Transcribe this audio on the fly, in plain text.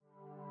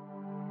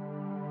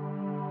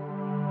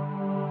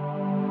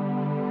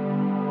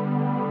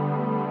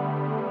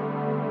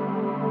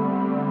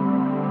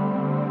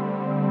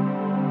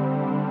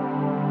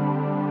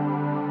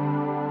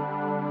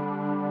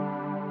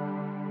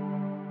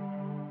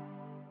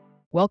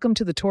Welcome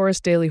to the Taurus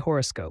Daily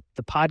Horoscope,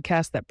 the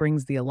podcast that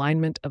brings the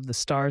alignment of the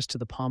stars to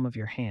the palm of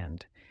your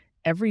hand.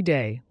 Every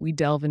day, we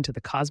delve into the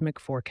cosmic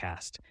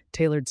forecast,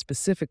 tailored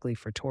specifically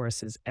for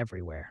Tauruses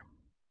everywhere.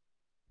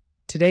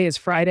 Today is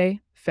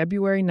Friday,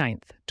 February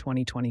 9th,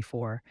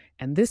 2024,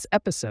 and this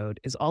episode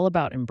is all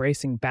about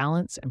embracing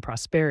balance and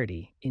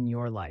prosperity in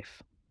your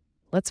life.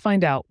 Let's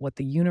find out what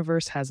the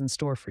universe has in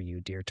store for you,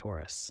 dear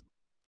Taurus.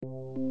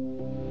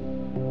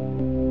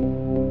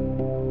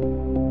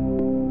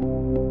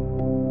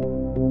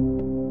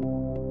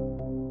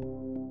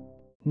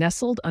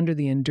 Nestled under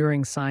the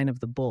enduring sign of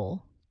the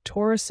bull,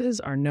 Tauruses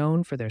are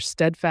known for their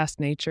steadfast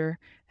nature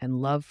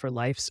and love for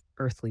life's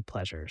earthly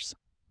pleasures.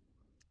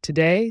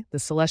 Today, the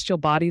celestial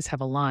bodies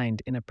have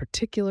aligned in a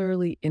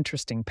particularly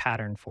interesting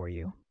pattern for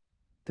you.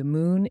 The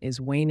moon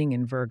is waning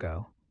in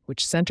Virgo,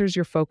 which centers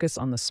your focus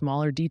on the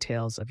smaller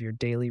details of your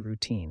daily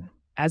routine.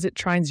 As it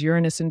trines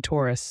Uranus in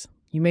Taurus,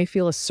 you may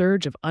feel a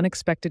surge of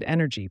unexpected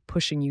energy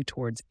pushing you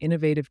towards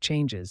innovative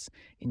changes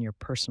in your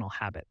personal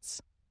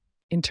habits.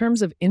 In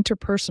terms of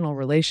interpersonal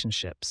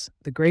relationships,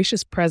 the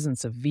gracious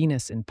presence of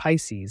Venus in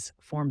Pisces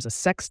forms a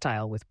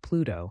sextile with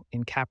Pluto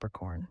in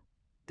Capricorn.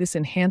 This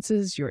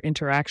enhances your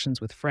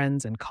interactions with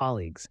friends and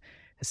colleagues,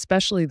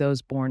 especially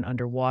those born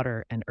under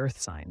water and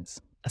earth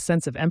signs. A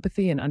sense of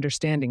empathy and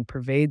understanding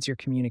pervades your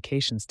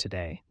communications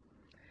today,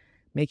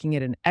 making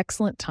it an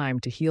excellent time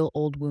to heal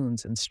old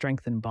wounds and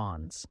strengthen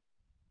bonds.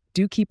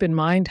 Do keep in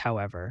mind,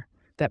 however,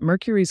 that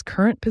Mercury's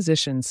current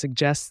position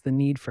suggests the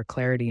need for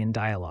clarity in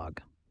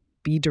dialogue.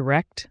 Be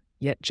direct,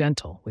 yet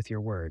gentle with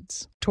your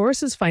words.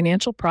 Taurus's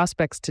financial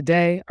prospects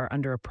today are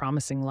under a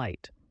promising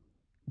light.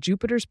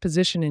 Jupiter's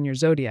position in your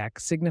zodiac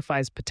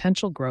signifies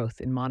potential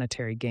growth in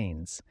monetary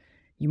gains.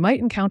 You might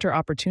encounter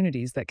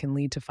opportunities that can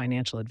lead to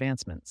financial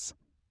advancements.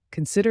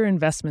 Consider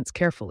investments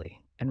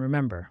carefully, and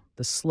remember,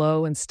 the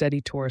slow and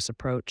steady Taurus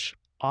approach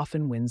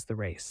often wins the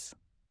race.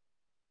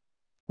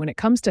 When it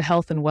comes to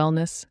health and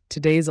wellness,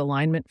 today's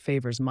alignment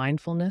favors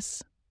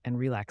mindfulness and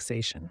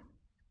relaxation.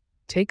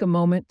 Take a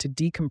moment to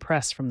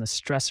decompress from the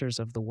stressors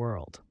of the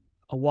world.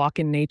 A walk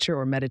in nature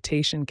or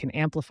meditation can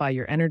amplify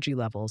your energy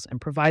levels and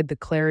provide the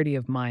clarity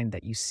of mind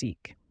that you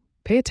seek.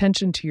 Pay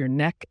attention to your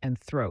neck and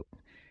throat,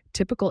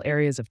 typical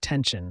areas of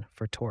tension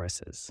for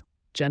Tauruses.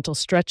 Gentle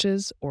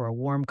stretches or a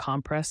warm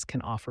compress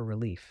can offer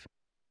relief.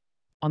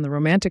 On the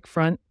romantic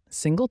front,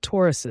 single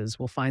Tauruses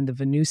will find the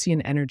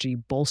Venusian energy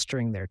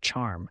bolstering their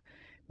charm,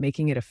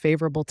 making it a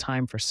favorable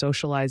time for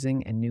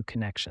socializing and new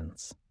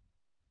connections.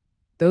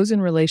 Those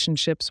in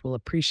relationships will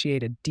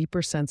appreciate a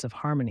deeper sense of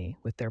harmony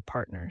with their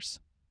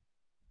partners.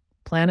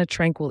 Plan a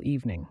tranquil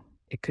evening.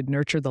 It could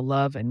nurture the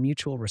love and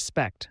mutual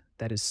respect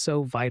that is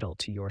so vital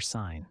to your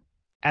sign.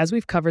 As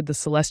we've covered the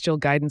celestial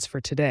guidance for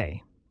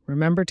today,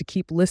 remember to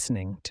keep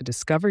listening to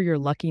discover your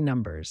lucky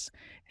numbers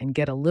and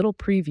get a little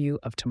preview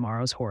of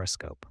tomorrow's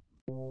horoscope.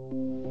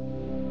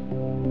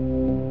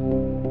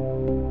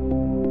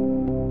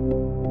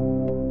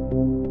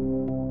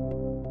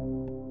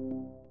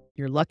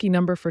 Your lucky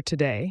number for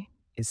today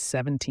is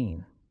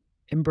 17.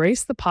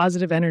 Embrace the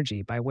positive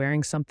energy by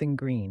wearing something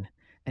green,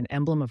 an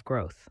emblem of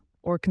growth,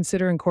 or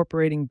consider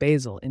incorporating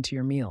basil into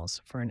your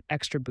meals for an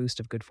extra boost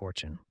of good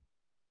fortune.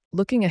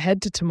 Looking ahead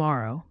to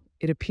tomorrow,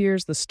 it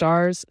appears the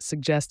stars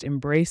suggest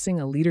embracing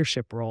a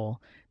leadership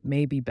role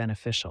may be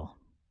beneficial.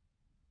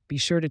 Be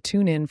sure to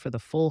tune in for the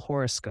full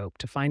horoscope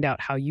to find out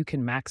how you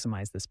can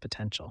maximize this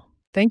potential.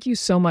 Thank you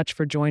so much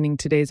for joining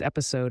today's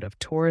episode of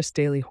Taurus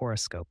Daily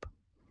Horoscope.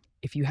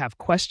 If you have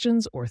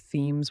questions or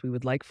themes we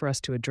would like for us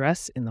to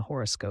address in the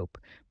horoscope,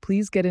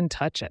 please get in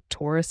touch at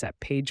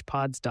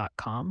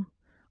taurus@pagepods.com.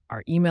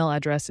 Our email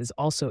address is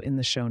also in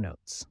the show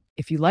notes.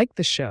 If you like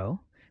the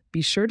show,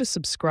 be sure to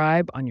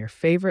subscribe on your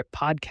favorite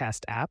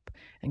podcast app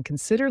and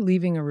consider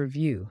leaving a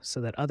review so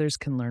that others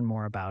can learn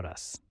more about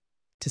us.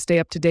 To stay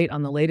up to date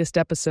on the latest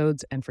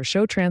episodes and for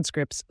show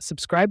transcripts,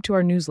 subscribe to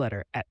our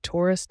newsletter at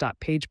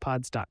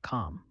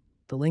taurus.pagepods.com.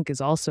 The link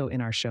is also in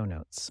our show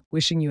notes.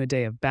 Wishing you a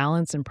day of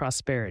balance and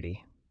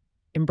prosperity.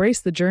 Embrace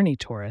the journey,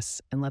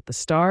 Taurus, and let the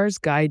stars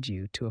guide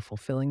you to a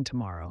fulfilling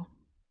tomorrow.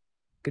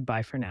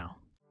 Goodbye for now.